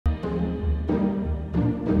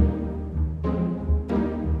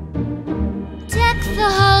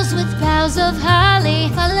boughs of holly.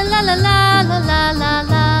 Fa la la la la la la la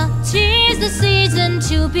la. 'Tis the season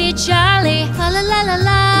to be jolly. Fa la la la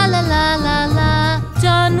la la la la la.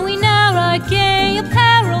 Don we now our gay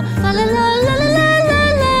apparel. Fa la la la la la la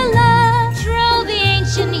la la. Troll the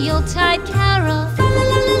ancient Yuletide carol. Fa la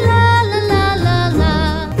la la la la la la la.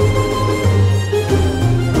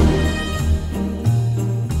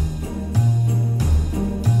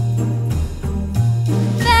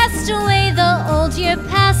 Fast away the old year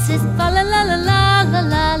passes. Fa la la la la la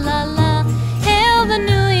la la la. Hail the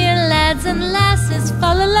new year, lads and lasses. Fa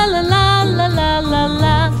la la la la la la la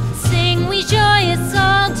la. Sing we joyous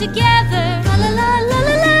all together. Fa la la la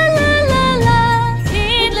la la la la la.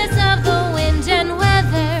 Heedless of the wind and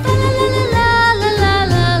weather. Fa la la la la la la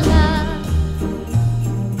la la.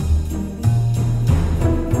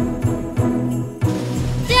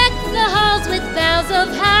 Deck the halls with boughs of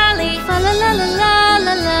holly. Fa la la la la